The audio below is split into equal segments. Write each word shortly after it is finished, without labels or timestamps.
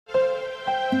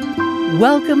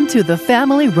Welcome to the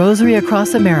Family Rosary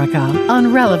Across America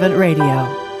on Relevant Radio.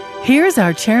 Here's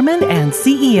our chairman and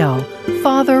CEO,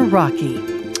 Father Rocky.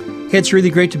 It's really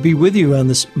great to be with you on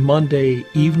this Monday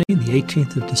evening, the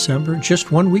 18th of December,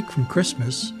 just 1 week from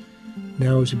Christmas.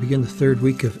 Now as we begin the third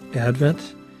week of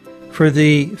Advent. For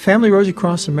the Family Rosary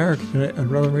Across America tonight on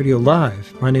Relevant Radio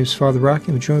Live, my name is Father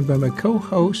Rocky. I'm joined by my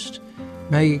co-host,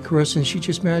 Maggie Carrozza, and she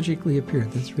just magically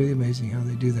appeared. That's really amazing how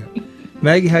they do that.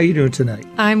 Maggie, how are you doing tonight?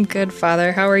 I'm good,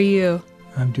 Father. How are you?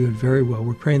 I'm doing very well.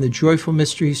 We're praying the joyful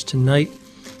mysteries tonight.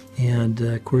 And,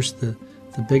 of course, the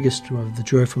biggest of the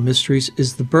joyful mysteries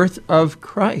is the birth of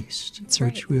Christ,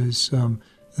 which was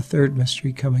the third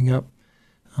mystery coming up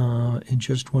in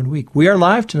just 1 week. We are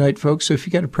live tonight, folks, so if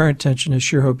you got a prayer intention, I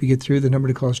sure hope you get through. The number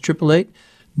to call is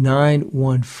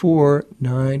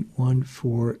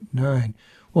 888-914-9149.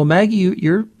 Well, Maggie,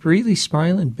 you're really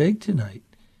smiling big tonight.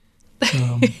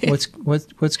 What's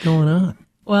going on?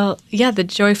 Well, yeah, the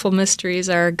joyful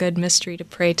mysteries are a good mystery to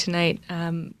pray tonight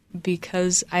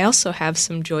because I also have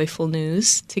some joyful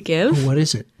news to give. Oh, what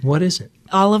is it? What is it?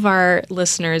 All of our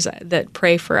listeners that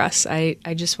pray for us, I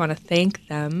just want to thank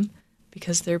them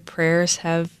because their prayers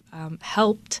have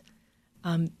helped.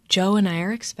 Joe and I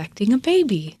are expecting a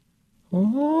baby.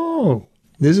 Oh,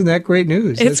 isn't that great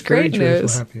news? It's That's great news.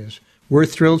 Joyful happiness. We're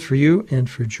thrilled for you and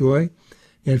for Joy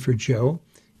and for Joe.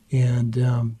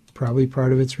 And probably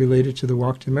part of it's related to the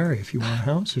walk to Mary. If you want a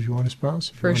house, if you want a spouse,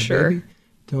 if you want a baby,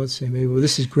 don't say maybe. Well,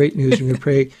 this is great news. We're going to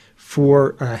pray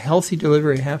for a healthy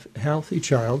delivery, a healthy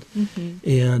child. Mm-hmm.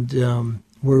 And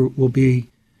we'll be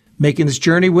making this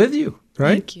journey with you,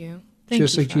 right? Thank you.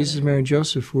 Just like Father. Jesus, Mary, and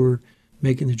Joseph were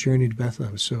making the journey to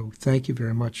Bethlehem. So thank you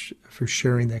very much for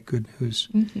sharing that good news.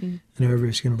 Mm-hmm. I know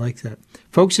everybody's going to like that.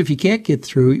 Folks, if you can't get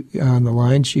through on the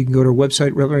lines, you can go to our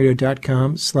website,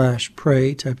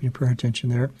 relevantradio.com/pray, type in your prayer intention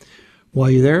there.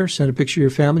 While you're there, send a picture of your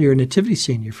family or a nativity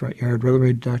scene in your front yard,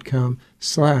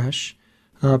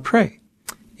 relevantradio.com/pray.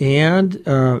 And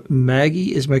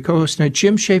Maggie is my co-host tonight.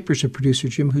 Jim Shaper's a producer.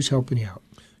 Jim, who's helping you out?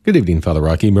 Good evening, Father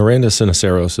Rocky. Miranda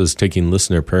Sinaceros is taking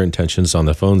listener prayer intentions on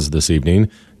the phones this evening.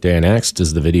 Dan Axt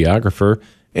is the videographer,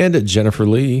 and Jennifer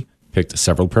Lee picked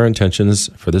several prayer intentions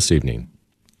for this evening.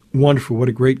 Wonderful. What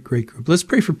a great, great group. Let's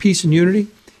pray for peace and unity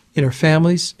in our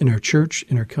families, in our church,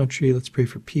 in our country. Let's pray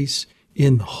for peace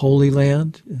in the Holy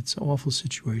Land. It's an awful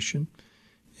situation,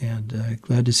 and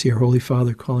glad to see our Holy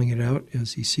Father calling it out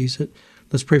as he sees it.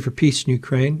 Let's pray for peace in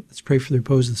Ukraine. Let's pray for the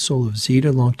repose of the soul of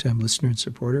Zita, longtime listener and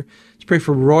supporter. Let's pray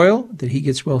for Royal, that he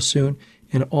gets well soon,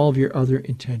 and all of your other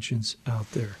intentions out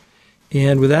there.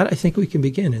 And with that, I think we can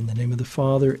begin. In the name of the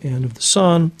Father, and of the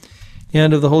Son,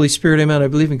 and of the Holy Spirit, amen. I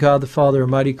believe in God the Father,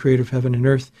 Almighty, creator of heaven and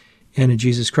earth, and in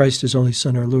Jesus Christ, his only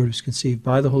Son, our Lord, who was conceived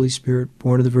by the Holy Spirit,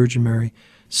 born of the Virgin Mary,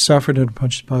 suffered under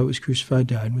Pontius Pilate, was crucified,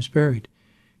 died, and was buried.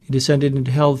 He descended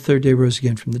into hell, the third day rose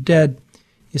again from the dead.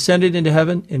 He ascended into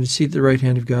heaven and is seated at the right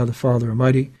hand of God the Father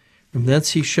Almighty. From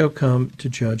thence he shall come to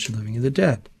judge the living and the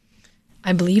dead.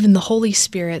 I believe in the Holy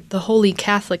Spirit, the Holy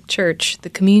Catholic Church, the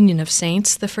communion of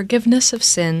saints, the forgiveness of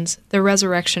sins, the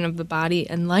resurrection of the body,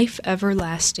 and life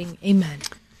everlasting. Amen.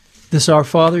 This Our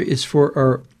Father is for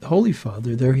our Holy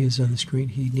Father. There he is on the screen.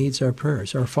 He needs our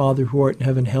prayers. Our Father who art in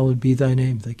heaven, hallowed be thy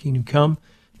name. Thy kingdom come.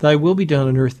 Thy will be done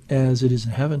on earth as it is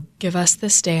in heaven. Give us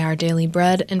this day our daily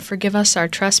bread, and forgive us our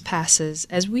trespasses,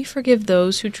 as we forgive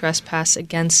those who trespass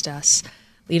against us.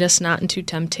 Lead us not into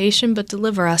temptation, but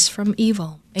deliver us from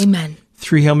evil. Amen.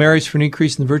 3 Hail Marys for an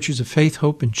increase in the virtues of faith,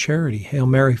 hope, and charity. Hail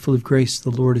Mary, full of grace,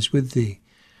 the Lord is with thee.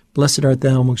 Blessed art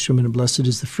thou amongst women, and blessed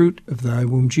is the fruit of thy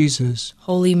womb, Jesus.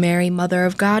 Holy Mary, Mother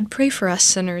of God, pray for us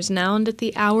sinners now and at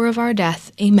the hour of our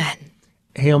death. Amen.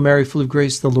 Hail Mary, full of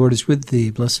grace, the Lord is with thee.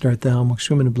 Blessed art thou amongst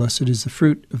women, and blessed is the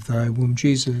fruit of thy womb,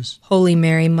 Jesus. Holy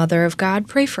Mary, Mother of God,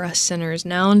 pray for us sinners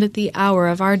now and at the hour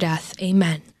of our death.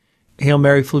 Amen. Hail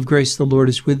Mary, full of grace, the Lord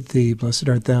is with thee. Blessed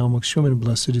art thou amongst women, and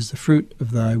blessed is the fruit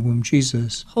of thy womb,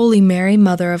 Jesus. Holy Mary,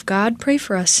 Mother of God, pray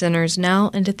for us sinners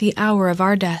now and at the hour of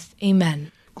our death.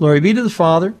 Amen. Glory be to the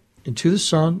Father, and to the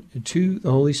Son, and to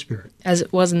the Holy Spirit. As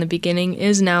it was in the beginning,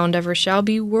 is now, and ever shall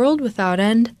be, world without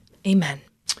end. Amen.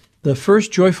 The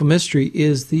first joyful mystery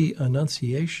is the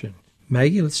Annunciation.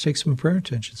 Maggie, let's take some prayer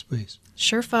intentions, please.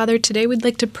 Sure, Father. Today we'd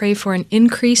like to pray for an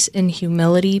increase in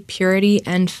humility, purity,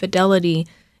 and fidelity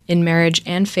in marriage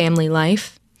and family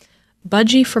life.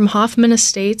 Budgie from Hoffman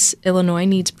Estates, Illinois,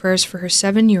 needs prayers for her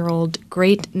 7-year-old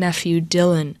great-nephew,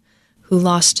 Dylan, who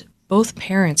lost both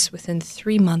parents within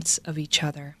 3 months of each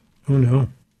other. Oh, no.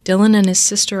 Dylan and his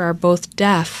sister are both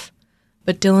deaf,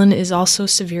 but Dylan is also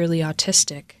severely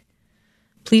autistic.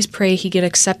 Please pray he get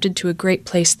accepted to a great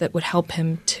place that would help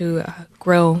him to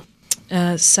grow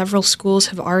Several schools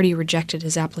have already rejected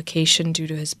his application due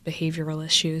to his behavioral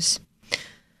issues.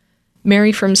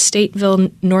 Mary from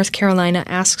Stateville, North Carolina,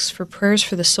 asks for prayers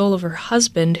for the soul of her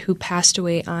husband who passed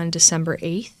away on December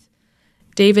 8th.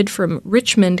 David from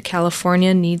Richmond,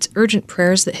 California, needs urgent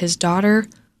prayers that his daughter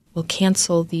will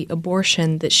cancel the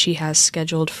abortion that she has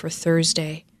scheduled for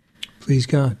Thursday. Please,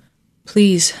 God.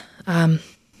 Please.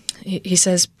 He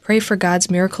says, pray for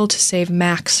God's miracle to save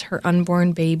Max, her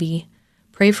unborn baby.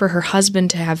 Pray for her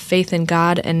husband to have faith in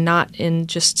God and not in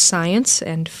just science,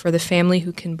 and for the family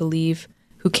who can't believe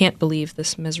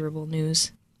this miserable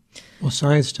news. Well,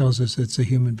 science tells us it's a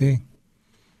human being.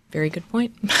 Very good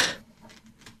point.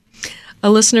 A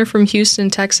listener from Houston,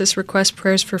 Texas, requests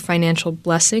prayers for financial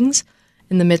blessings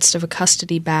in the midst of a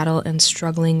custody battle and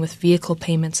struggling with vehicle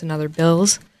payments and other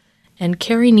bills. And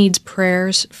Carrie needs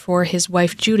prayers for his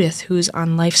wife, Judith, who's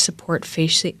on life support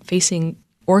facing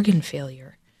organ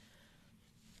failure.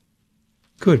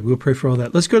 Good. We'll pray for all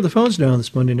that. Let's go to the phones now on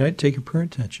this Monday night. Take your prayer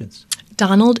intentions.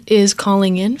 Donald is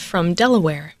calling in from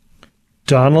Delaware.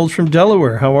 Donald from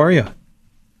Delaware. How are you?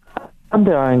 I'm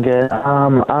doing good.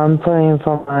 I'm praying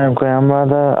for my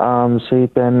grandmother. She's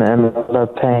been in a lot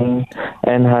of pain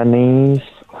in her knees.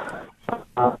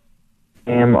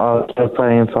 I'm also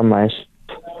praying for myself.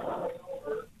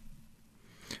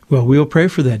 Well, we'll pray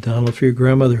for that, Donald, for your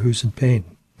grandmother who's in pain.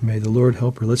 May the Lord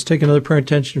help her. Let's take another prayer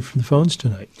intention from the phones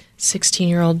tonight.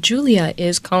 16-year-old Julia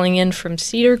is calling in from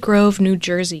Cedar Grove, New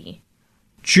Jersey.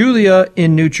 Julia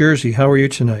in New Jersey, how are you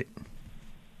tonight?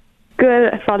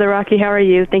 Good, Father Rocky. How are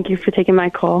you? Thank you for taking my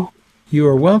call. You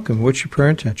are welcome. What's your prayer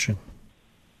intention?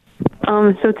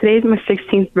 So today's my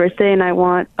 16th birthday, and I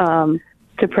want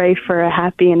to pray for a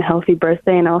happy and healthy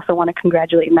birthday, and I also want to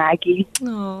congratulate Maggie.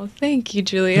 Oh, thank you,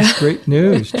 Julia. That's great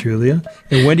news, Julia.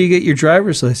 And when do you get your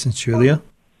driver's license, Julia?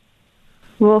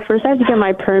 Well, first I have to get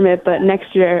my permit, but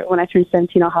next year when I turn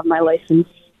 17, I'll have my license.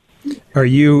 Are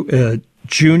you a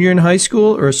junior in high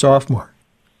school or a sophomore?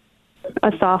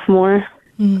 A sophomore.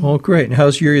 Oh, great. And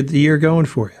how's the year going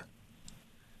for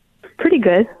you? Pretty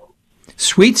good.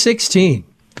 Sweet 16,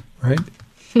 right?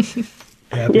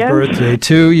 Happy Yeah. birthday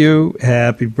to you.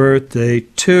 Happy birthday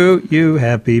to you.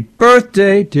 Happy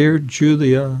birthday, dear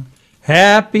Julia.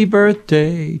 Happy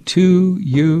birthday to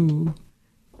you.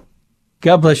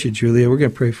 God bless you, Julia. We're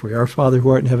going to pray for you. Our Father who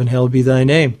art in heaven, hallowed be thy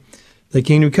name. Thy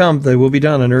kingdom come, thy will be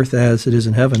done on earth as it is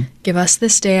in heaven. Give us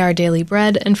this day our daily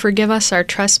bread, and forgive us our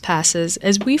trespasses,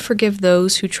 as we forgive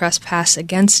those who trespass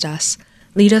against us.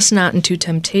 Lead us not into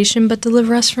temptation, but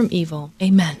deliver us from evil.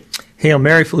 Amen. Hail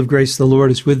Mary, full of grace, the Lord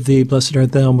is with thee. Blessed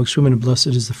art thou amongst women, and blessed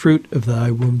is the fruit of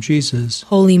thy womb, Jesus.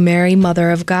 Holy Mary,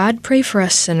 Mother of God, pray for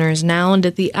us sinners, now and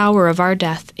at the hour of our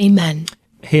death. Amen.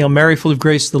 Hail Mary, full of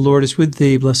grace, the Lord is with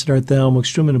thee. Blessed art thou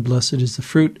amongst women, and blessed is the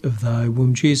fruit of thy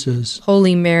womb, Jesus.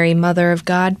 Holy Mary, Mother of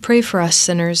God, pray for us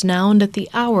sinners, now and at the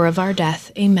hour of our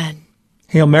death. Amen.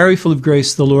 Hail Mary, full of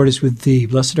grace, the Lord is with thee.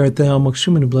 Blessed art thou amongst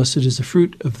women, and blessed is the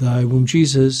fruit of thy womb,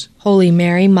 Jesus. Holy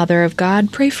Mary, Mother of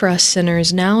God, pray for us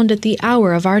sinners, now and at the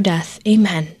hour of our death.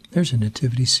 Amen. There's a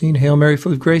nativity scene. Hail Mary,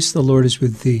 full of grace, the Lord is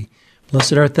with thee.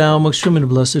 Blessed art thou amongst women, and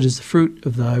blessed is the fruit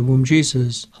of thy womb,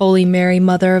 Jesus. Holy Mary,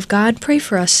 Mother of God, pray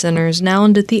for us sinners, now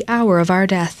and at the hour of our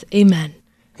death. Amen.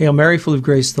 Hail Mary, full of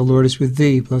grace, the Lord is with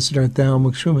thee. Blessed art thou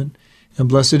amongst women, and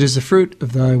blessed is the fruit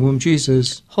of thy womb,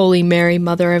 Jesus. Holy Mary,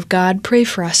 Mother of God, pray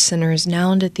for us sinners,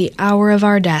 now and at the hour of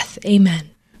our death. Amen.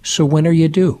 So when are you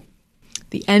due?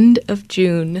 The end of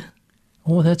June.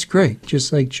 Oh, that's great.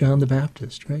 Just like John the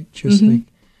Baptist, right? Just like,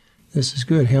 this is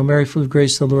good. Hail Mary, full of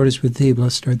grace, the Lord is with thee.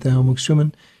 Blessed art thou amongst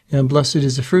women, and blessed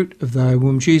is the fruit of thy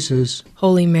womb, Jesus.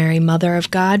 Holy Mary, Mother of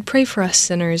God, pray for us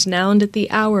sinners, now and at the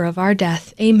hour of our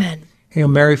death. Amen. Hail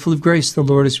Mary, full of grace, the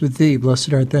Lord is with thee.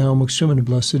 Blessed art thou amongst women, and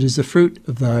blessed is the fruit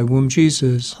of thy womb,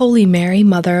 Jesus. Holy Mary,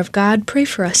 Mother of God, pray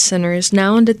for us sinners,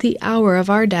 now and at the hour of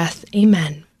our death.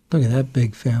 Amen. Look at that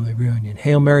big family reunion.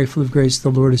 Hail Mary, full of grace, the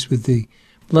Lord is with thee.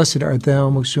 Blessed art thou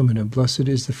amongst women, and blessed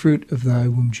is the fruit of thy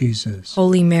womb, Jesus.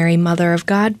 Holy Mary, Mother of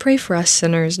God, pray for us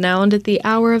sinners, now and at the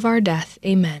hour of our death.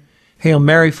 Amen. Hail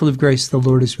Mary, full of grace, the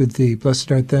Lord is with thee.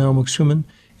 Blessed art thou amongst women,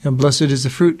 and blessed is the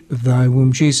fruit of thy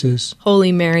womb, Jesus.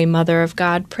 Holy Mary, Mother of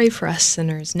God, pray for us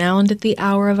sinners, now and at the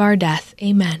hour of our death.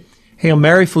 Amen. Hail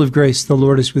Mary, full of grace, the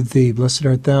Lord is with thee. Blessed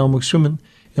art thou amongst women,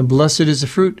 and blessed is the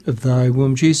fruit of thy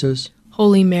womb, Jesus.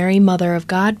 Holy Mary, Mother of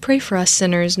God, pray for us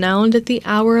sinners, now and at the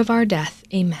hour of our death.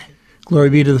 Amen. Glory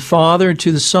be to the Father, and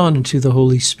to the Son, and to the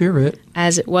Holy Spirit.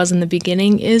 As it was in the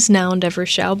beginning, is now, and ever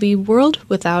shall be, world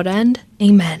without end.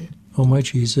 Amen. O my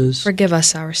Jesus, Forgive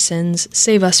us our sins,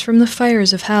 save us from the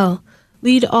fires of hell.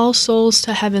 Lead all souls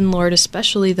to heaven, Lord,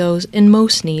 especially those in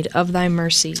most need of thy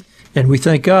mercy. And we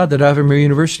thank God that Ave Maria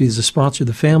University is a sponsor of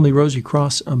the Family Rosary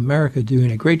across America,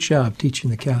 doing a great job teaching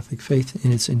the Catholic faith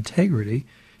in its integrity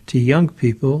to young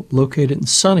people located in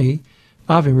sunny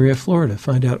Ave Maria, Florida.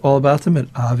 Find out all about them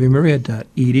at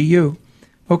avemaria.edu.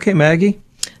 Okay, Maggie.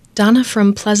 Donna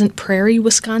from Pleasant Prairie,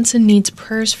 Wisconsin needs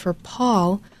prayers for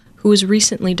Paul, who was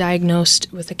recently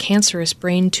diagnosed with a cancerous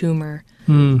brain tumor.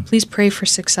 Please pray for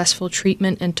successful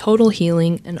treatment and total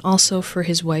healing, and also for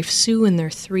his wife Sue and their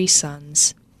 3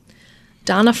 sons.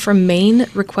 Donna from Maine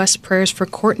requests prayers for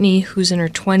Courtney, who's in her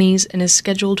 20s and is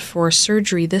scheduled for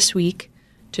surgery this week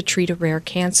to treat a rare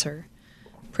cancer.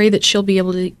 Pray that she'll be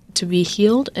able to be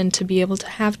healed and to be able to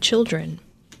have children.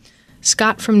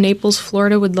 Scott from Naples,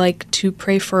 Florida would like to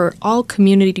pray for all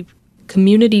community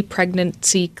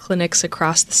pregnancy clinics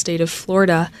across the state of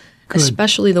Florida,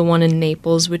 especially the one in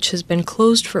Naples, which has been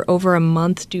closed for over a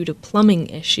month due to plumbing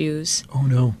issues. Oh,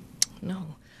 no. No.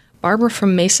 Barbara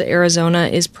from Mesa, Arizona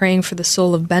is praying for the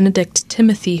soul of Benedict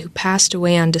Timothy, who passed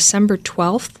away on December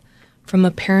 12th from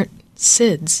apparent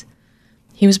SIDS.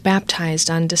 He was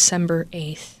baptized on December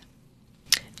 8th.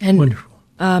 And Wonderful.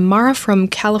 Mara from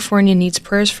California needs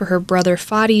prayers for her brother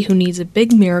Fadi, who needs a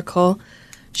big miracle.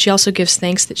 She also gives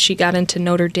thanks that she got into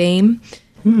Notre Dame.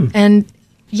 And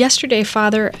yesterday,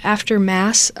 Father, after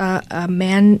Mass, a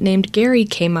man named Gary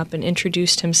came up and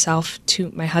introduced himself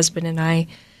to my husband and I.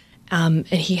 And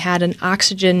he had an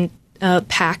oxygen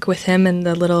pack with him and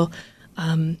the little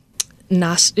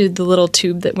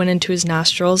tube that went into his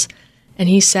nostrils. And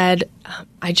he said,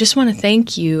 I just want to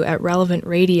thank you at Relevant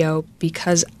Radio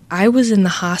because I was in the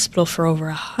hospital for over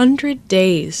 100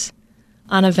 days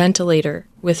on a ventilator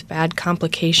with bad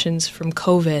complications from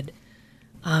COVID.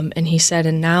 And he said,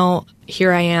 and now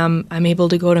here I am, I'm able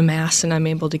to go to Mass and I'm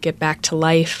able to get back to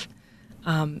life.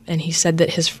 And he said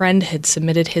that his friend had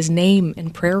submitted his name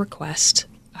and prayer request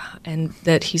and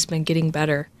that he's been getting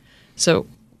better. So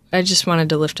I just wanted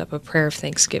to lift up a prayer of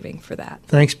thanksgiving for that.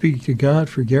 Thanks be to God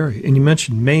for Gary. And you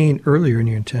mentioned Maine earlier in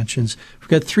your intentions. We've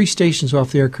got 3 stations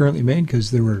off the air currently in Maine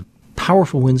because there were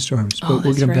powerful windstorms, but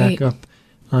we'll get them back up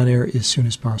on air as soon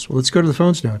as possible. Let's go to the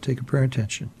phones now and take a prayer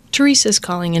intention. Teresa's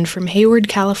calling in from Hayward,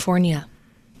 California.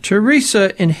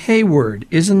 Teresa in Hayward,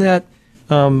 isn't that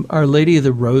Our Lady of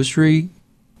the Rosary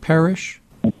parish?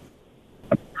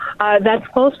 That's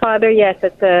close, Father. Yes,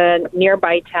 it's a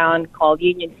nearby town called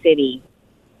Union City.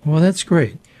 Well, that's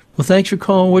great. Well, thanks for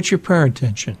calling. What's your prayer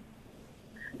intention?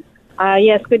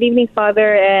 Yes, good evening,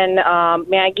 Father. And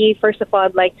Maggie, first of all,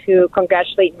 I'd like to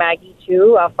congratulate Maggie,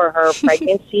 too, for her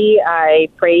pregnancy. I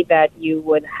pray that you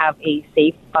would have a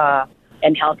safe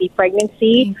and healthy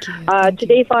pregnancy. Thank you.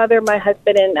 Today, Father, my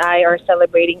husband and I are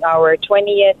celebrating our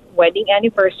 20th wedding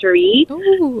anniversary.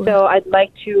 Ooh. So I'd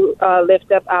like to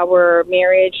lift up our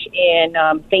marriage in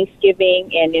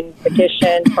thanksgiving and in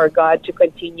petition for God to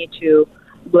continue to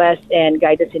bless and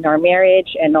guide us in our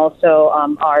marriage, and also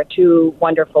our 2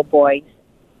 wonderful boys.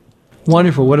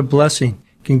 Wonderful. What a blessing.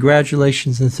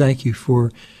 Congratulations and thank you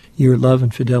for your love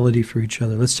and fidelity for each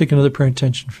other. Let's take another prayer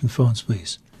intention from the phones,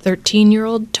 please.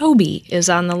 13-year-old Toby is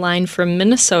on the line from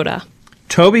Minnesota.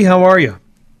 Toby, how are you?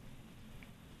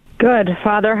 Good.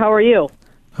 Father, how are you?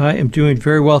 I am doing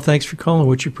very well. Thanks for calling.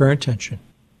 What's your prayer intention?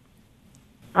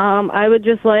 I would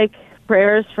just like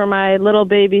prayers for my little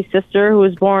baby sister who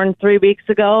was born 3 weeks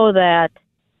ago, that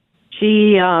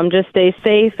she just stays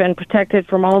safe and protected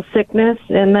from all sickness,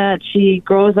 and that she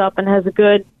grows up and has a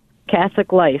good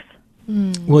Catholic life.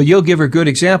 Well, you'll give her a good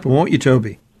example, won't you,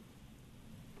 Toby?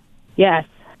 Yes.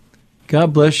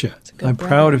 God bless you. I'm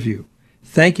proud of you.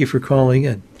 Thank you for calling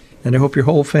in. And I hope your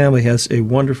whole family has a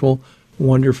wonderful,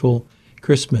 wonderful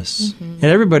Christmas. And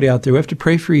everybody out there, we have to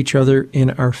pray for each other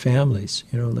in our families,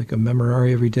 like a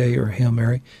Memorare every day or a Hail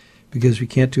Mary, because we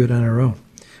can't do it on our own.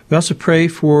 We also pray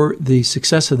for the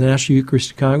success of the National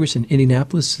Eucharistic Congress in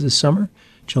Indianapolis this summer,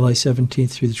 July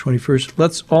 17th through the 21st.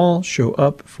 Let's all show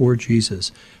up for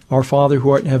Jesus. Our Father, who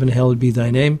art in heaven, hallowed be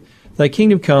thy name. Thy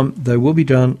kingdom come, thy will be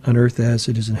done on earth as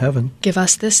it is in heaven. Give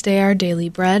us this day our daily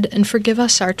bread, and forgive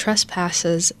us our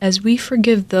trespasses, as we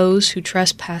forgive those who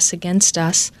trespass against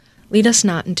us. Lead us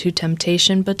not into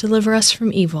temptation, but deliver us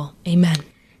from evil. Amen.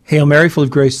 Hail Mary, full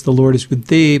of grace, the Lord is with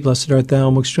thee. Blessed art thou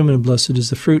amongst women, and blessed is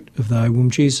the fruit of thy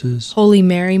womb, Jesus. Holy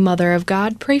Mary, Mother of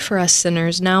God, pray for us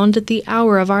sinners, now and at the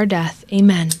hour of our death.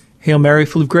 Amen. Hail Mary,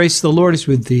 full of grace, the Lord is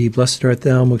with thee. Blessed art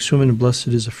thou amongst women, and blessed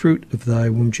is the fruit of thy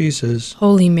womb, Jesus.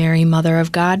 Holy Mary, Mother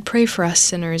of God, pray for us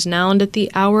sinners, now and at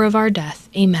the hour of our death.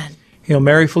 Amen. Hail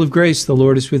Mary, full of grace, the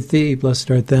Lord is with thee. Blessed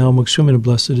art thou amongst women, and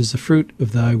blessed is the fruit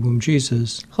of thy womb,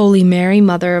 Jesus. Holy Mary,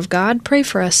 Mother of God, pray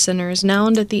for us sinners, now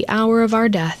and at the hour of our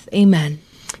death. Amen.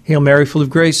 Hail Mary, full of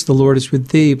grace, the Lord is with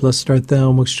thee. Blessed art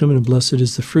thou amongst women, and blessed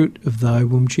is the fruit of thy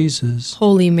womb, Jesus.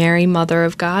 Holy Mary, Mother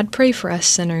of God, pray for us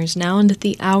sinners, now and at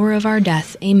the hour of our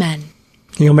death. Amen.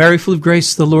 Hail Mary, full of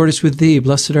grace, the Lord is with thee.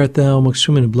 Blessed art thou amongst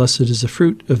women, and blessed is the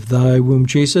fruit of thy womb,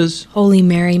 Jesus. Holy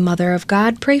Mary, Mother of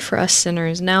God, pray for us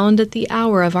sinners, now and at the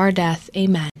hour of our death.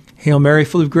 Amen. Hail Mary,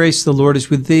 full of grace, the Lord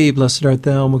is with thee. Blessed art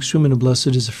thou amongst women, and blessed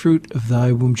is the fruit of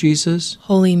thy womb, Jesus.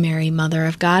 Holy Mary, Mother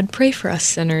of God, pray for us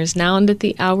sinners, now and at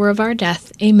the hour of our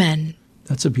death. Amen.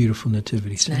 That's a beautiful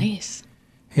nativity It's scene. nice.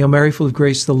 Hail Mary, full of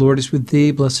grace, the Lord is with thee.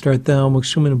 Blessed art thou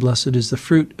amongst women, and blessed is the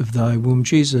fruit of thy womb,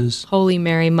 Jesus. Holy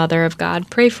Mary, Mother of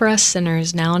God, pray for us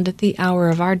sinners, now and at the hour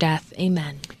of our death.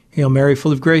 Amen. Hail Mary,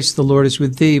 full of grace, the Lord is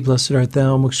with thee. Blessed art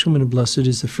thou amongst women, and blessed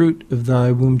is the fruit of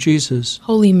thy womb, Jesus.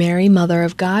 Holy Mary, Mother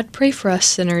of God, pray for us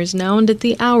sinners, now and at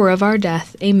the hour of our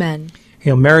death. Amen.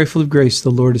 Hail Mary, full of grace,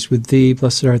 the Lord is with thee.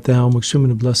 Blessed art thou amongst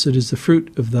women, and blessed is the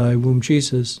fruit of thy womb,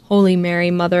 Jesus. Holy Mary,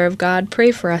 Mother of God,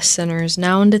 pray for us sinners,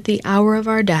 now and at the hour of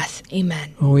our death.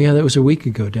 Amen. Oh, yeah, that was a week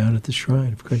ago down at the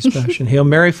shrine of Christ's Passion. Hail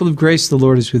Mary, full of grace, the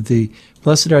Lord is with thee.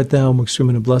 Blessed art thou amongst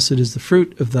women, and blessed is the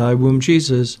fruit of thy womb,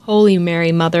 Jesus. Holy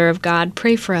Mary, Mother of God,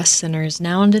 pray for us sinners,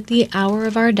 now and at the hour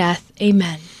of our death.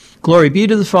 Amen. Glory be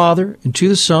to the Father, and to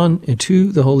the Son, and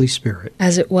to the Holy Spirit.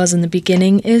 As it was in the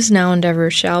beginning, is now, and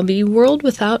ever shall be, world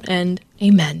without end.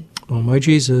 Amen. O my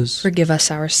Jesus, Forgive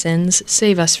us our sins,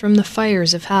 save us from the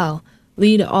fires of hell.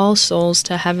 Lead all souls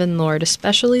to heaven, Lord,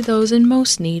 especially those in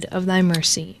most need of thy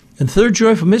mercy. and the third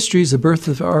joyful mystery is the birth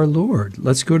of our Lord.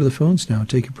 Let's go to the phones now and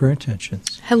take your prayer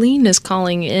intentions. Helene is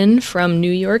calling in from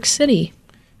New York City.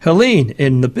 Helene,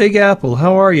 in the Big Apple,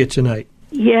 how are you tonight?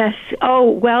 Yes.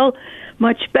 Oh, well,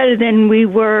 much better than we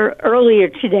were earlier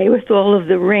today with all of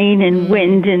the rain and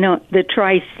wind in the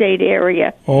tri-state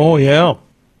area. Oh, yeah.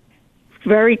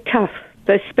 Very tough,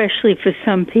 especially for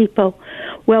some people.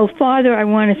 Well, Father, I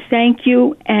want to thank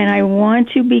you, and I want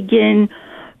to begin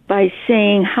by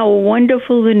saying how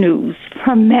wonderful the news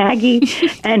from Maggie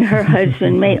and her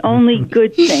husband. May only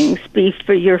good things be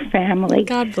for your family.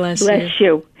 God bless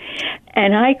you.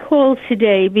 And I called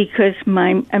today because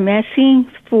I'm asking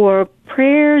for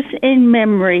prayers in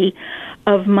memory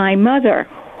of my mother,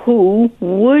 who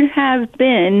would have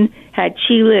been, had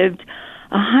she lived,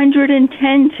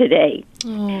 110 today.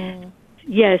 Oh.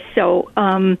 Yes, so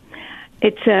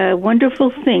it's a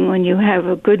wonderful thing when you have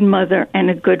a good mother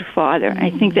and a good father. I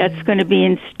think that's going to be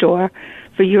in store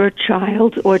for your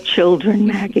child or children,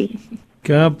 Maggie.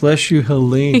 God bless you,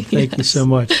 Helene. Thank you so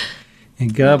much.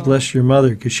 And God bless your mother,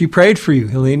 because she prayed for you,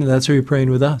 Helene, and that's why you're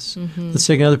praying with us. Let's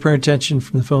take another prayer intention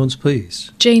from the phones,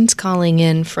 please. Jane's calling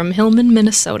in from Hillman,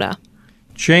 Minnesota.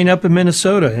 Jane up in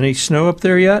Minnesota. Any snow up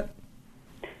there yet?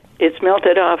 It's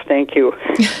melted off, thank you.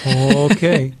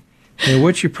 Okay. Now,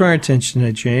 what's your prayer intention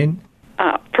tonight, Jane?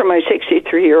 For my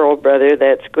 63-year-old brother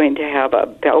that's going to have a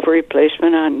valve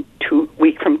replacement on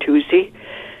week from Tuesday,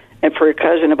 and for a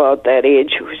cousin about that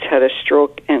age who's had a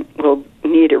stroke and will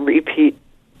need a repeat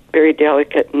very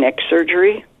delicate neck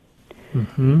surgery.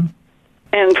 Mm-hmm.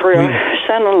 And for a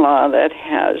son-in-law that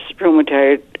has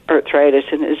rheumatoid arthritis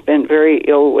and has been very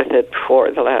ill with it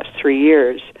for the last 3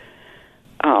 years.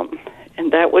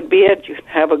 And that would be it. You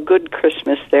have a good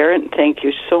Christmas there, and thank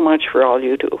you so much for all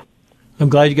you do. I'm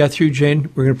glad you got through, Jane.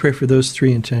 We're going to pray for those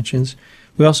three intentions.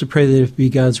 We also pray that if it be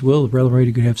God's will, the Relevant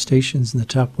Radio could have stations in the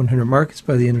top 100 markets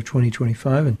by the end of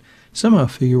 2025, and somehow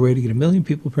figure a way to get 1 million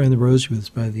people praying the Rosary with us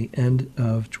by the end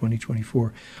of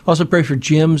 2024. Also pray for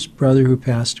Jim's brother who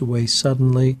passed away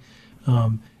suddenly.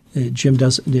 Jim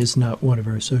is not one of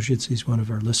our associates. He's one of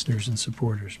our listeners and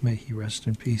supporters. May he rest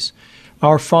in peace.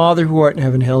 Our Father, who art in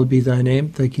heaven, hallowed be thy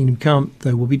name. Thy kingdom come,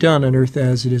 thy will be done on earth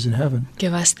as it is in heaven.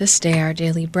 Give us this day our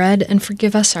daily bread, and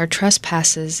forgive us our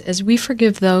trespasses, as we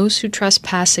forgive those who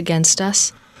trespass against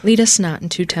us. Lead us not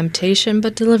into temptation,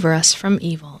 but deliver us from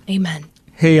evil. Amen.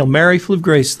 Hail Mary, full of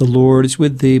grace, the Lord is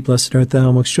with thee. Blessed art thou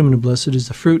amongst women, and blessed is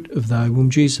the fruit of thy womb,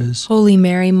 Jesus. Holy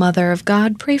Mary, Mother of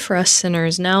God, pray for us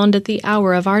sinners, now and at the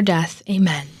hour of our death.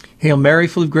 Amen. Hail Mary,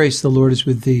 full of grace, the Lord is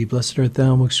with thee. Blessed art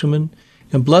thou amongst women,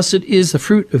 and blessed is the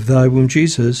fruit of thy womb,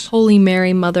 Jesus. Holy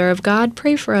Mary, Mother of God,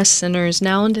 pray for us sinners,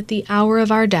 now and at the hour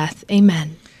of our death.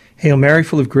 Amen. Hail Mary,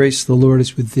 full of grace, the Lord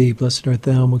is with thee. Blessed art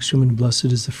thou amongst women, and blessed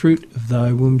is the fruit of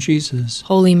thy womb, Jesus.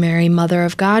 Holy Mary, Mother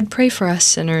of God, pray for us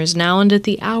sinners, now and at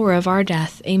the hour of our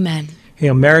death. Amen.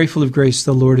 Hail Mary, full of grace,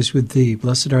 the Lord is with thee.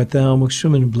 Blessed art thou amongst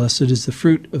women, and blessed is the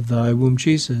fruit of thy womb,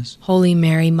 Jesus. Holy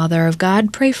Mary, Mother of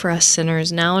God, pray for us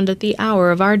sinners, now and at the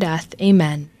hour of our death.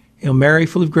 Amen. Hail Mary,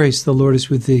 full of grace, the Lord is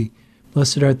with thee.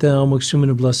 Blessed art thou amongst women,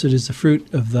 and blessed is the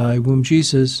fruit of thy womb,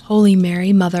 Jesus. Holy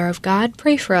Mary, Mother of God,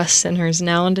 pray for us sinners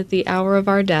now and at the hour of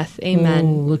our death. Amen. Oh,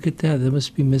 look at that. That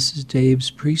must be Mrs. Dave's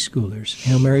preschoolers.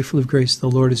 Hail Mary, full of grace, the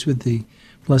Lord is with thee.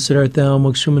 Blessed art thou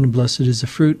amongst women, and blessed is the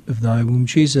fruit of thy womb,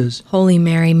 Jesus. Holy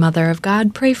Mary, Mother of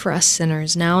God, pray for us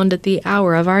sinners now and at the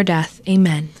hour of our death.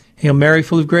 Amen. Hail Mary,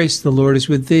 full of grace, the Lord is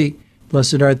with thee.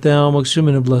 Blessed art thou amongst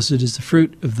women, and blessed is the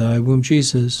fruit of thy womb,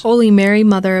 Jesus. Holy Mary,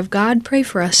 Mother of God, pray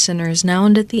for us sinners now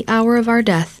and at the hour of our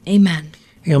death. Amen.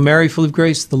 Hail Mary, full of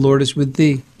grace, the Lord is with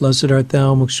thee. Blessed art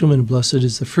thou amongst women, and blessed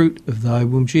is the fruit of thy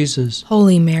womb, Jesus.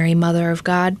 Holy Mary, Mother of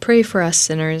God, pray for us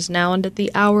sinners now and at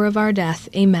the hour of our death.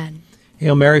 Amen.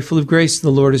 Hail Mary, full of grace, the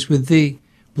Lord is with thee.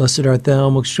 Blessed art thou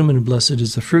amongst women, and blessed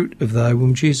is the fruit of thy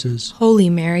womb, Jesus. Holy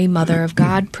Mary, Mother of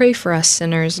God, pray for us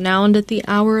sinners now and at the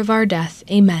hour of our death.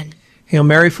 Amen. Hail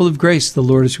Mary, full of grace, the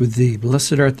Lord is with thee.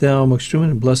 Blessed art thou amongst women,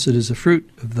 and blessed is the fruit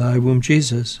of thy womb,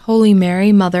 Jesus. Holy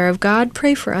Mary, Mother of God,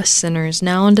 pray for us sinners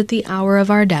now and at the hour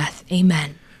of our death.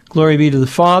 Amen. Glory be to the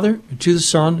Father, and to the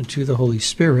Son, and to the Holy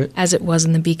Spirit. As it was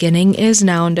in the beginning, is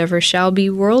now, and ever shall be,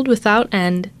 world without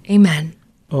end. Amen.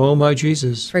 O my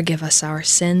Jesus, forgive us our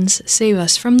sins, save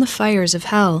us from the fires of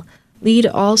hell. Lead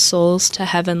all souls to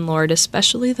heaven, Lord,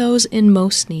 especially those in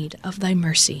most need of thy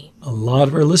mercy. A lot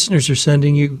of our listeners are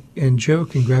sending you and Joe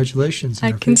congratulations.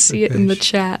 I can see it in the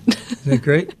chat. Isn't that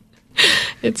great?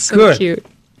 It's so Good. cute.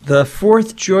 The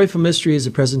fourth joyful mystery is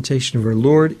the presentation of our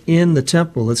Lord in the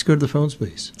temple. Let's go to the phones,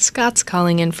 please. Scott's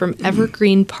calling in from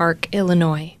Evergreen Park,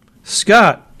 Illinois.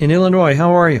 Scott in Illinois,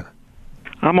 how are you?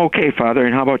 I'm okay, Father,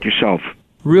 and how about yourself?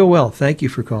 Real well. Thank you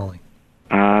for calling.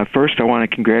 First, I want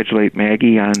to congratulate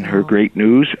Maggie on her great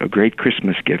news, a great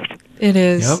Christmas gift. It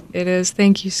is. Yep. It is.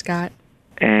 Thank you, Scott.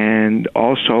 And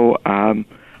also,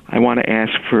 I want to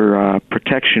ask for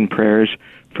protection prayers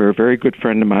for a very good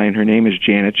friend of mine. Her name is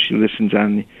Janet. She listens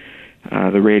on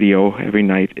the radio every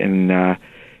night, and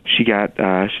she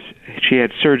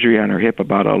had surgery on her hip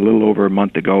about a little over a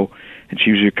month ago, and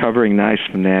she was recovering nice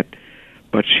from that.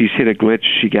 But she's hit a glitch.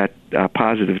 She got a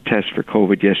positive test for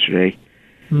COVID yesterday.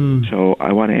 So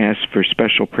I want to ask for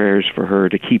special prayers for her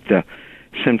to keep the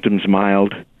symptoms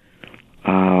mild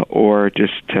or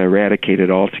just to eradicate it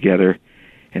altogether.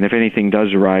 And if anything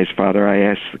does arise, Father, I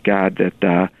ask God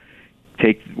that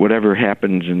take whatever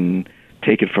happens and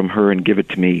take it from her and give it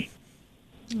to me.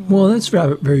 Well, that's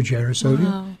very generous of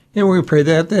you. And we're going to pray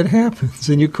that happens.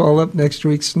 And you call up next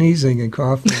week sneezing and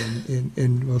coughing,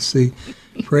 and we'll see.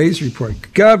 Praise report.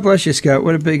 God bless you, Scott.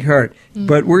 What a big heart.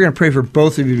 But we're going to pray for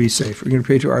both of you to be safe. We're going to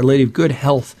pray to Our Lady of Good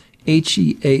Health,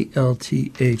 Health,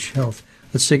 Health.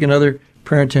 Let's take another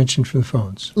prayer intention from the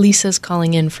phones. Lisa's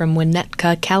calling in from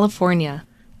Winnetka, California.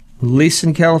 Lisa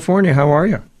in California, how are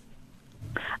you?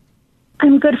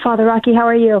 I'm good, Father Rocky. How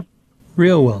are you?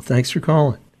 Real well. Thanks for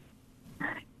calling.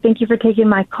 Thank you for taking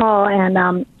my call.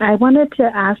 And I wanted to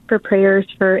ask for prayers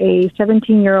for a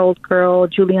 17-year-old girl,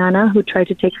 Juliana, who tried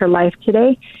to take her life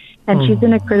today. And she's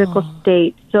in a critical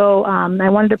state. So I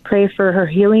wanted to pray for her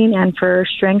healing and for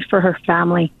strength for her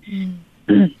family.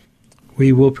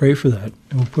 We will pray for that.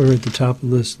 And we'll put her at the top of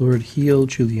the list. Lord, heal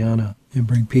Juliana and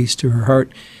bring peace to her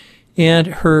heart and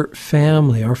her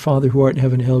family. Our Father who art in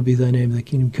heaven, hallowed be thy name. Thy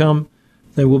kingdom come.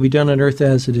 Thy will be done on earth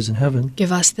as it is in heaven.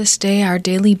 Give us this day our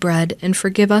daily bread, and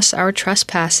forgive us our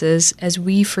trespasses, as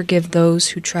we forgive those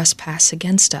who trespass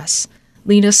against us.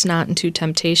 Lead us not into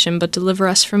temptation, but deliver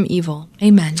us from evil.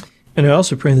 Amen. And I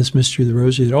also pray in this mystery of the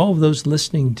Rosary that all of those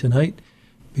listening tonight,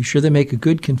 be sure they make a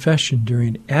good confession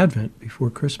during Advent before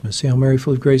Christmas. Hail Mary,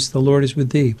 full of grace, the Lord is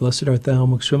with thee. Blessed art thou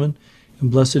amongst women,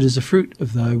 and blessed is the fruit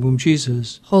of thy womb,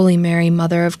 Jesus. Holy Mary,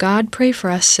 Mother of God, pray for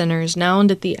us sinners, now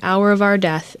and at the hour of our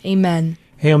death. Amen.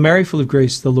 Hail Mary, full of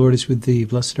grace, the Lord is with thee.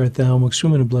 Blessed art thou amongst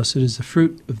women, and blessed is the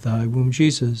fruit of thy womb,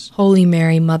 Jesus. Holy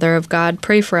Mary, Mother of God,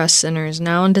 pray for us sinners,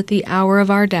 now and at the hour of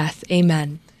our death.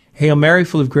 Amen. Hail Mary,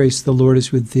 full of grace, the Lord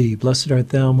is with thee. Blessed art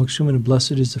thou amongst women, and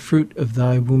blessed is the fruit of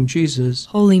thy womb, Jesus.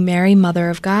 Holy Mary, Mother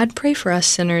of God, pray for us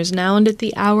sinners, now and at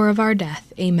the hour of our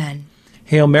death. Amen.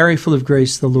 Hail Mary, full of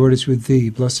grace, the Lord is with thee.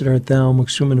 Blessed art thou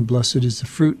amongst women, and blessed is the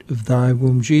fruit of thy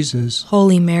womb, Jesus.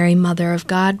 Holy Mary, Mother of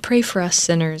God, pray for us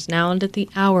sinners, now and at the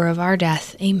hour of our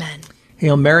death. Amen.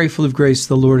 Hail Mary, full of grace,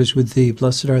 the Lord is with thee.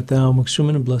 Blessed art thou amongst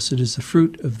women, and blessed is the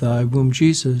fruit of thy womb,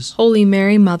 Jesus. Holy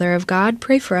Mary, Mother of God,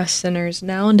 pray for us sinners,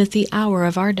 now and at the hour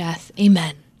of our death.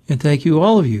 Amen. And thank you,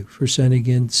 all of you, for sending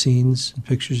in scenes and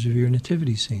pictures of your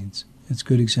nativity scenes. It's a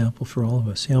good example for all of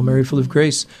us. Hail Mary, full of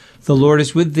grace, the Lord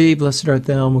is with thee. Blessed art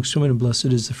thou amongst women, and blessed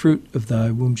is the fruit of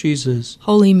thy womb, Jesus.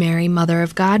 Holy Mary, Mother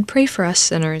of God, pray for us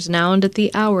sinners, now and at the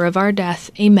hour of our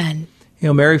death. Amen.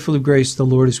 Hail Mary, full of grace, the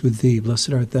Lord is with thee.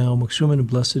 Blessed art thou amongst women, and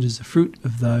blessed is the fruit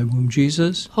of thy womb,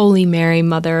 Jesus. Holy Mary,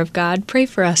 Mother of God, pray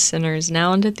for us sinners,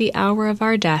 now and at the hour of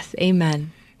our death.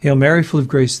 Amen. Hail Mary, full of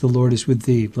grace, the Lord is with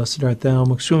thee. Blessed art thou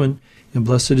amongst women, and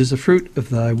blessed is the fruit of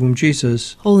thy womb,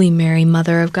 Jesus. Holy Mary,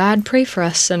 Mother of God, pray for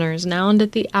us sinners, now and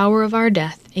at the hour of our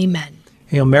death. Amen.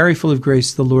 Hail Mary, full of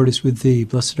grace, the Lord is with thee.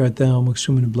 Blessed art thou amongst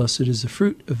women, and blessed is the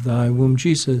fruit of thy womb,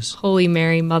 Jesus. Holy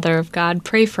Mary, Mother of God,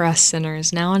 pray for us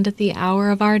sinners, now and at the hour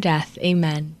of our death.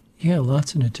 Amen. Yeah,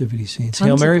 lots of nativity scenes. Tons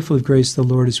Hail of Mary, them. full of grace, the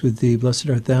Lord is with thee. Blessed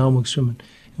art thou amongst women,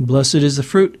 and blessed is the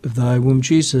fruit of thy womb,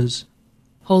 Jesus.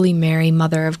 Holy Mary,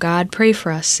 Mother of God, pray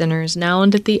for us sinners, now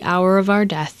and at the hour of our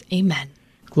death. Amen.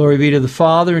 Glory be to the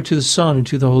Father, and to the Son, and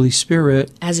to the Holy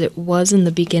Spirit. As it was in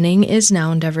the beginning, is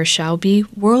now, and ever shall be,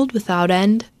 world without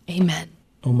end. Amen.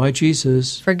 O my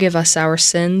Jesus, Forgive us our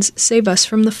sins, save us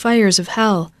from the fires of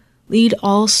hell. Lead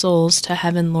all souls to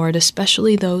heaven, Lord,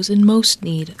 especially those in most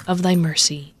need of thy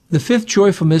mercy. the fifth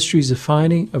joyful mystery is the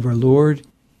finding of our Lord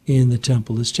in the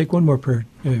temple. Let's take one more prayer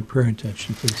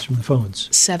intention, please, from the phones.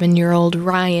 7-year-old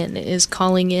Ryan is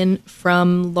calling in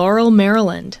from Laurel,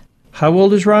 Maryland. How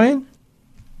old is Ryan?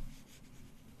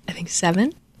 I think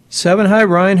 7. 7. Hi,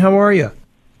 Ryan. How are you?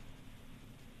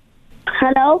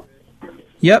 Hello?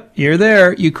 Yep, you're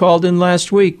there. You called in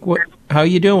last week. How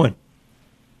you doing?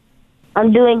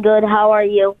 I'm doing good. How are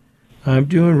you? I'm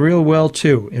doing real well,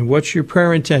 too. And what's your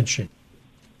prayer intention?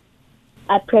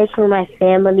 I pray for my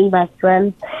family, my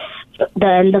friends, the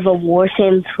end of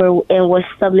abortions, and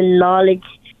wisdom and knowledge,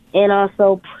 and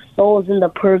also souls in the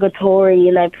purgatory,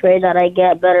 and I pray that I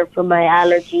get better from my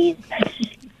allergies.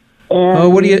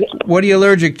 And What are you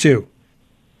allergic to?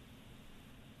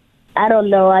 I don't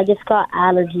know. I just got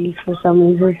allergies for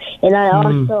some reason. And I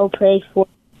also pray for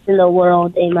in the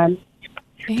world. Amen.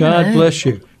 God bless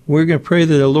you. We're going to pray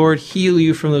that the Lord heal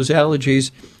you from those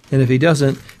allergies, and if he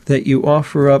doesn't, that you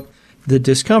offer up the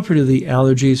discomfort of the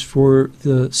allergies for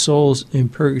the souls in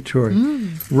purgatory.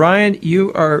 Ryan,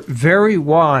 you are very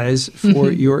wise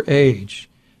for your age.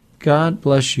 God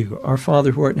bless you. Our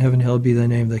Father who art in heaven, hallowed be thy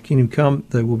name. Thy kingdom come,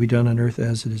 thy will be done on earth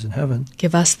as it is in heaven.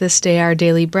 Give us this day our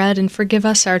daily bread, and forgive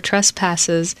us our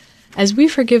trespasses, as we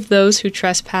forgive those who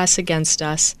trespass against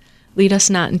us. Lead us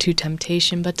not into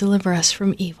temptation, but deliver us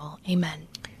from evil. Amen.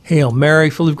 Hail Mary,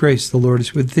 full of grace, the Lord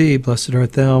is with thee. Blessed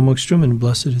art thou amongst women, and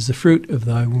blessed is the fruit of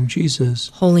thy womb, Jesus.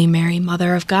 Holy Mary,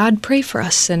 Mother of God, pray for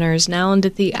us sinners, now and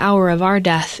at the hour of our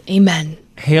death. Amen.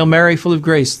 Hail Mary, full of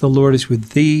grace, the Lord is with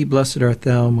thee. Blessed art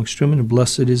thou amongst women, and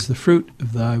blessed is the fruit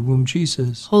of thy womb,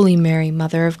 Jesus. Holy Mary,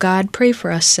 Mother of God, pray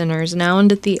for us sinners, now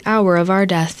and at the hour of our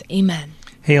death. Amen.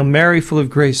 Hail Mary, full of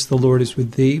grace, the Lord is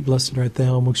with thee. Blessed art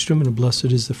thou amongst women, and blessed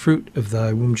is the fruit of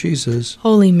thy womb, Jesus.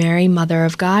 Holy Mary, Mother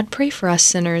of God, pray for us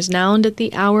sinners, now and at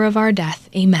the hour of our death.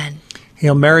 Amen.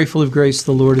 Hail Mary, full of grace,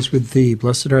 the Lord is with thee.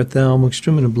 Blessed art thou amongst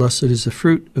women, and blessed is the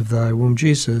fruit of thy womb,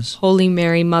 Jesus. Holy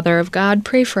Mary, Mother of God,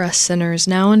 pray for us sinners,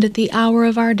 now and at the hour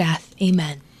of our death.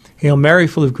 Amen. Hail Mary,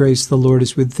 full of grace, the Lord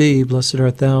is with thee. Blessed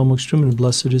art thou amongst women, and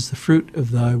blessed is the fruit of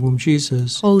thy womb,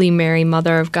 Jesus. Holy Mary,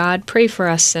 Mother of God, pray for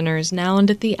us sinners, now and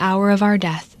at the hour of our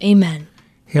death. Amen.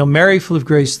 Hail Mary, full of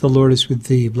grace, the Lord is with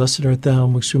thee. Blessed art thou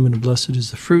amongst women, and blessed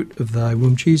is the fruit of thy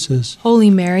womb, Jesus. Holy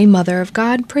Mary, Mother of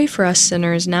God, pray for us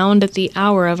sinners, now and at the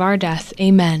hour of our death.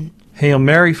 Amen. Hail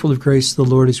Mary, full of grace, the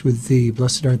Lord is with thee.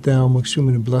 Blessed art thou amongst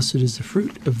women, and blessed is the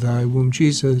fruit of thy womb,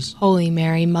 Jesus. Holy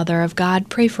Mary, Mother of God,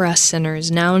 pray for us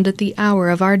sinners, now and at the hour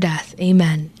of our death.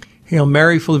 Amen. Hail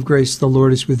Mary, full of grace, the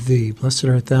Lord is with thee. Blessed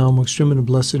art thou amongst women, and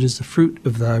blessed is the fruit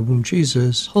of thy womb,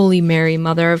 Jesus. Holy Mary,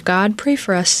 Mother of God, pray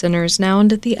for us sinners, now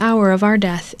and at the hour of our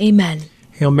death. Amen.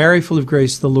 Hail Mary, full of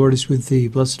grace, the Lord is with thee.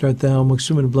 Blessed art thou amongst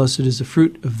women, and blessed is the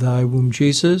fruit of thy womb,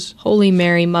 Jesus. Holy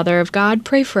Mary, Mother of God,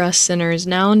 pray for us sinners,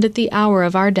 now and at the hour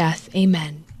of our death.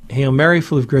 Amen. Hail Mary,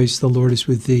 full of grace, the Lord is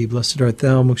with thee. Blessed art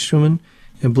thou amongst women,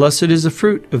 and blessed is the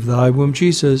fruit of thy womb,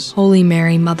 Jesus. Holy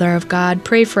Mary, Mother of God,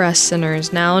 pray for us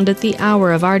sinners, now and at the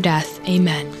hour of our death.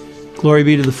 Amen. Glory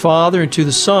be to the Father, and to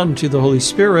the Son, and to the Holy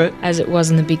Spirit. As it was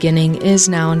in the beginning, is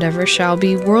now, and ever shall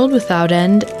be, world without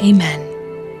end. Amen.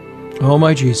 O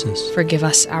my Jesus, forgive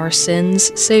us our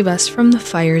sins, save us from the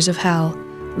fires of hell.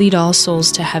 Lead all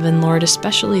souls to heaven, Lord,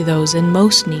 especially those in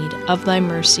most need of thy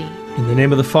mercy. in the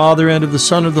name of the Father, and of the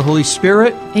Son, and of the Holy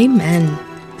Spirit. Amen.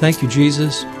 Thank you,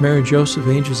 Jesus, Mary and Joseph,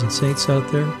 angels and saints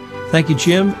out there. Thank you,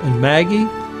 Jim and Maggie.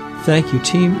 Thank you,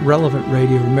 Team Relevant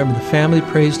Radio. Remember, the family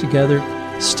prays together,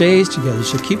 stays together.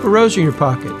 So keep a rosary in your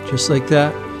pocket, just like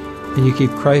that, and you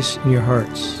keep Christ in your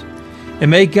hearts.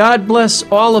 And may God bless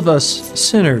all of us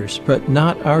sinners, but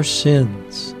not our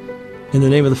sins. In the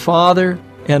name of the Father,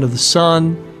 and of the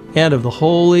Son, and of the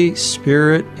Holy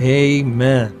Spirit.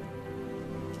 Amen.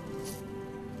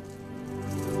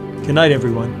 Good night,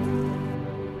 everyone.